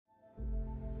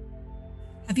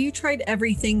Have you tried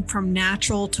everything from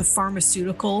natural to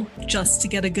pharmaceutical just to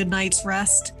get a good night's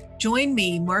rest? Join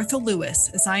me, Martha Lewis,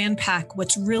 as I unpack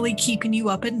what's really keeping you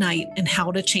up at night and how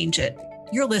to change it.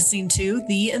 You're listening to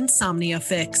The Insomnia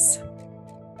Fix.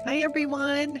 Hi,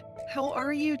 everyone. How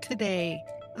are you today?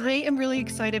 I am really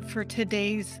excited for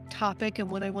today's topic and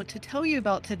what I want to tell you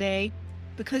about today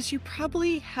because you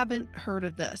probably haven't heard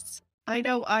of this. I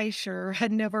know I sure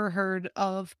had never heard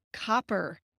of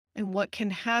copper and what can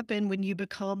happen when you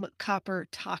become copper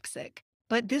toxic.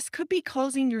 But this could be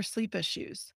causing your sleep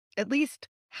issues. At least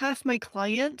half my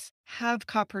clients have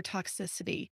copper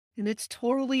toxicity, and it's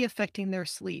totally affecting their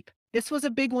sleep. This was a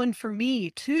big one for me,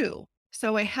 too.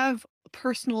 So I have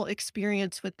personal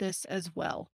experience with this as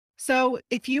well. So,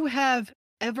 if you have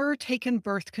ever taken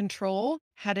birth control,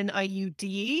 had an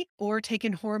IUD, or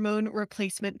taken hormone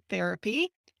replacement therapy,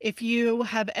 if you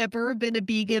have ever been a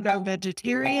vegan or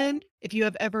vegetarian, if you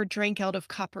have ever drank out of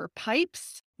copper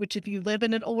pipes, which if you live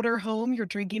in an older home, you're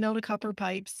drinking out of copper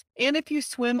pipes, and if you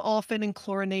swim often in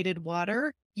chlorinated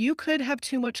water, you could have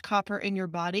too much copper in your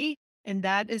body. And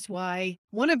that is why,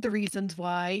 one of the reasons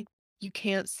why you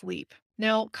can't sleep.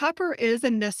 Now, copper is a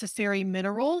necessary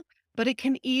mineral, but it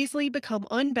can easily become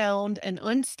unbound and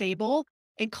unstable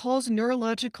and cause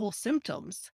neurological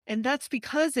symptoms. And that's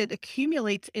because it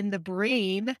accumulates in the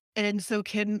brain and so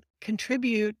can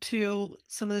contribute to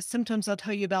some of the symptoms I'll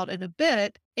tell you about in a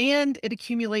bit. And it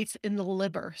accumulates in the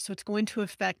liver. So it's going to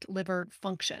affect liver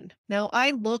function. Now,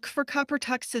 I look for copper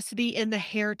toxicity in the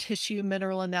hair tissue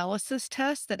mineral analysis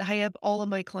test that I have all of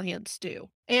my clients do.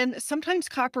 And sometimes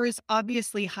copper is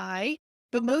obviously high,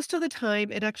 but most of the time,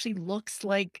 it actually looks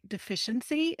like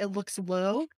deficiency. It looks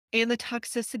low, and the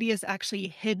toxicity is actually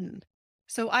hidden.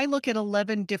 So I look at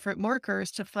 11 different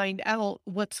markers to find out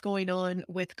what's going on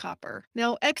with copper.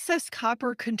 Now, excess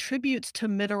copper contributes to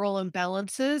mineral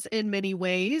imbalances in many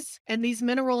ways, and these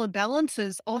mineral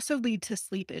imbalances also lead to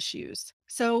sleep issues.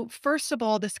 So, first of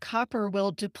all, this copper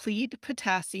will deplete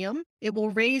potassium, it will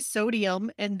raise sodium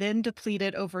and then deplete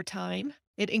it over time.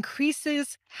 It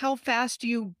increases how fast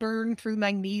you burn through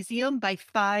magnesium by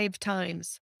 5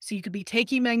 times. So you could be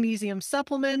taking magnesium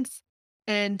supplements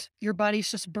and your body's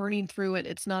just burning through it.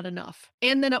 It's not enough.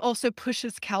 And then it also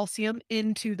pushes calcium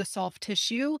into the soft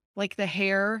tissue, like the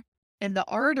hair and the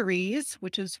arteries,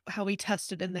 which is how we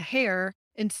test it in the hair,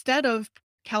 instead of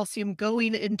calcium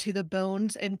going into the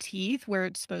bones and teeth where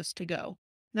it's supposed to go.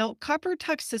 Now, copper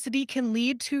toxicity can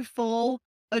lead to full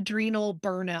adrenal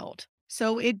burnout.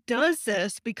 So it does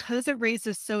this because it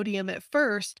raises sodium at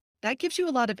first. That gives you a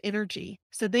lot of energy.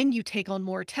 So then you take on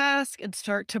more tasks and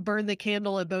start to burn the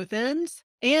candle at both ends.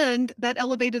 And that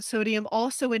elevated sodium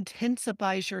also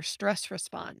intensifies your stress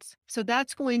response. So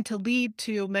that's going to lead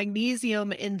to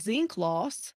magnesium and zinc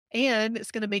loss, and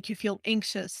it's going to make you feel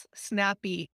anxious,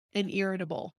 snappy, and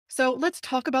irritable. So let's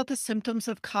talk about the symptoms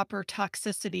of copper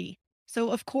toxicity.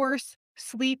 So, of course,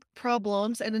 sleep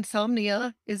problems and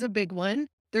insomnia is a big one.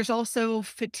 There's also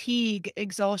fatigue,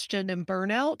 exhaustion, and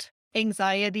burnout,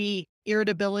 anxiety,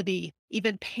 irritability,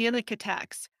 even panic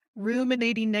attacks,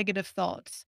 ruminating negative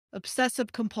thoughts,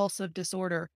 obsessive compulsive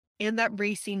disorder, and that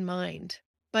racing mind.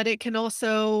 But it can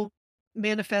also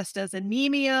manifest as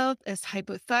anemia, as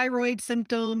hypothyroid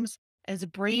symptoms, as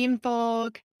brain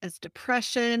fog, as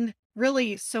depression,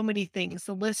 really so many things.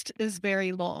 The list is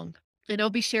very long. And I'll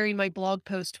be sharing my blog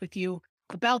post with you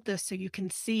about this so you can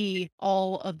see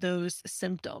all of those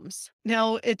symptoms.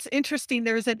 Now, it's interesting.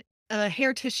 There's a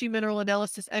hair tissue mineral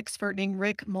analysis expert named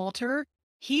Rick Malter.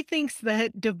 He thinks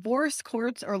that divorce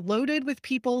courts are loaded with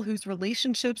people whose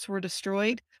relationships were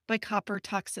destroyed by copper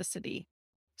toxicity.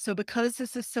 So, because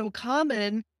this is so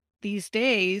common these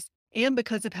days, and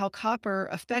because of how copper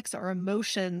affects our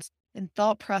emotions and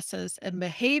thought process and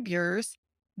behaviors,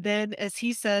 then, as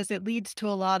he says, it leads to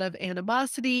a lot of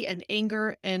animosity and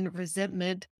anger and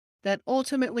resentment that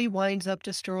ultimately winds up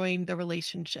destroying the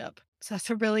relationship. So that's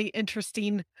a really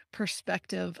interesting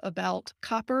perspective about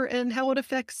copper and how it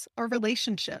affects our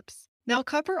relationships. Now,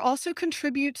 copper also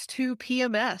contributes to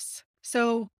PMS.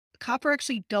 So copper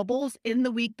actually doubles in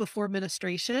the week before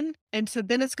menstruation. And so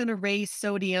then it's going to raise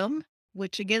sodium,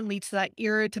 which again leads to that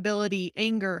irritability,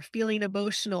 anger, feeling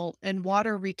emotional, and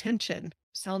water retention.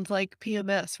 Sounds like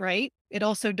PMS, right? It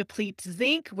also depletes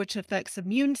zinc, which affects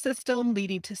immune system,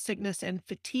 leading to sickness and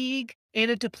fatigue. And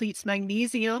it depletes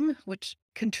magnesium, which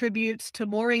contributes to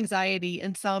more anxiety,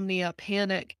 insomnia,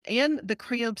 panic, and the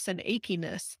cramps and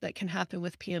achiness that can happen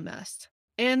with PMS.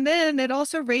 And then it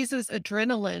also raises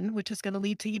adrenaline, which is going to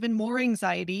lead to even more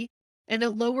anxiety. And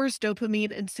it lowers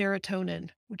dopamine and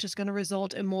serotonin, which is going to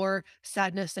result in more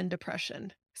sadness and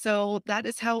depression. So that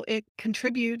is how it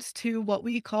contributes to what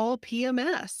we call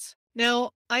PMS.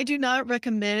 Now, I do not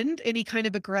recommend any kind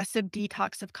of aggressive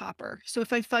detox of copper. So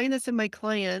if I find this in my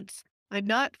clients, I'm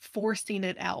not forcing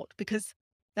it out because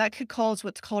that could cause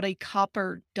what's called a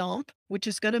copper dump, which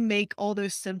is going to make all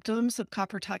those symptoms of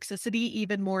copper toxicity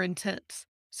even more intense.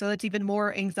 So that's even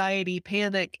more anxiety,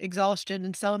 panic, exhaustion,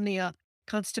 insomnia,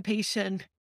 constipation,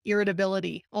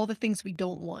 irritability, all the things we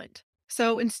don't want.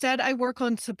 So instead, I work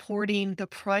on supporting the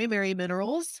primary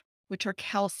minerals, which are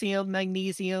calcium,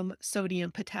 magnesium,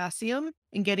 sodium, potassium,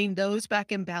 and getting those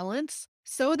back in balance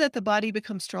so that the body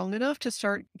becomes strong enough to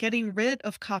start getting rid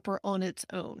of copper on its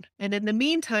own. And in the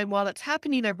meantime, while that's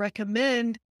happening, I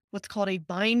recommend what's called a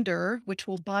binder, which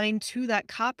will bind to that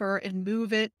copper and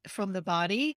move it from the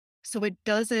body so it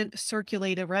doesn't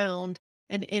circulate around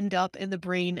and end up in the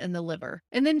brain and the liver.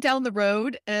 And then down the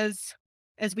road, as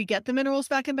we get the minerals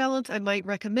back in balance, I might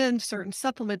recommend certain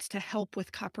supplements to help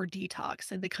with copper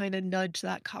detox and to kind of nudge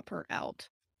that copper out.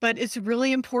 But it's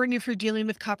really important if you're dealing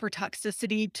with copper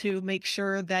toxicity to make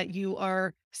sure that you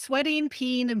are sweating,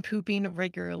 peeing, and pooping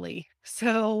regularly.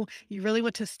 So you really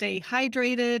want to stay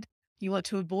hydrated. You want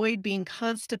to avoid being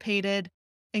constipated.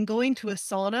 And going to a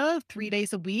sauna 3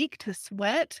 days a week to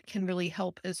sweat can really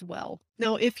help as well.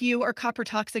 Now, if you are copper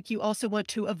toxic, you also want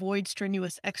to avoid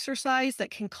strenuous exercise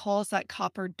that can cause that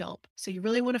copper dump. So you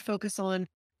really want to focus on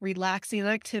relaxing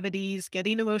activities,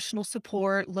 getting emotional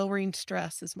support, lowering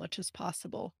stress as much as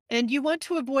possible. And you want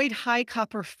to avoid high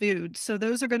copper foods. So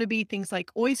those are going to be things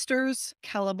like oysters,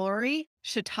 calamari,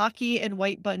 shiitake and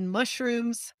white button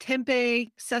mushrooms, tempeh,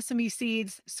 sesame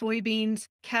seeds, soybeans,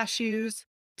 cashews,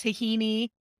 tahini,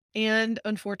 and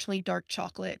unfortunately, dark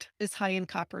chocolate is high in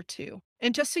copper too.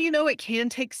 And just so you know, it can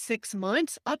take 6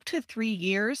 months, up to 3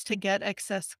 years to get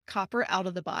excess copper out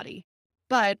of the body.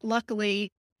 But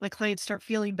luckily, my clients start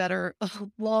feeling better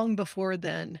long before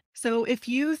then. So if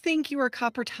you think you are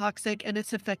copper toxic and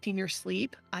it's affecting your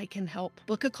sleep, I can help.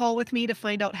 Book a call with me to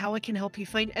find out how I can help you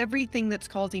find everything that's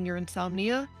causing your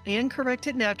insomnia and correct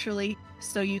it naturally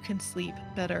so you can sleep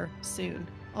better soon.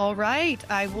 All right,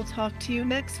 I will talk to you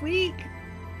next week.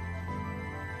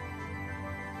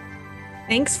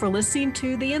 Thanks for listening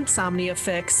to The Insomnia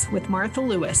Fix with Martha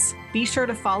Lewis. Be sure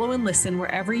to follow and listen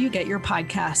wherever you get your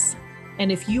podcasts.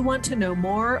 And if you want to know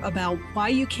more about why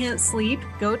you can't sleep,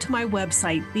 go to my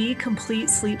website,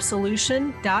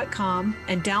 thecompletesleepsolution.com,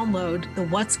 and download the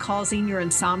What's Causing Your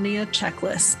Insomnia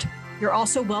checklist. You're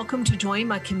also welcome to join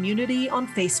my community on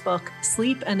Facebook,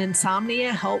 Sleep and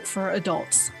Insomnia Help for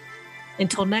Adults.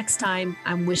 Until next time,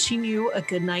 I'm wishing you a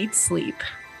good night's sleep.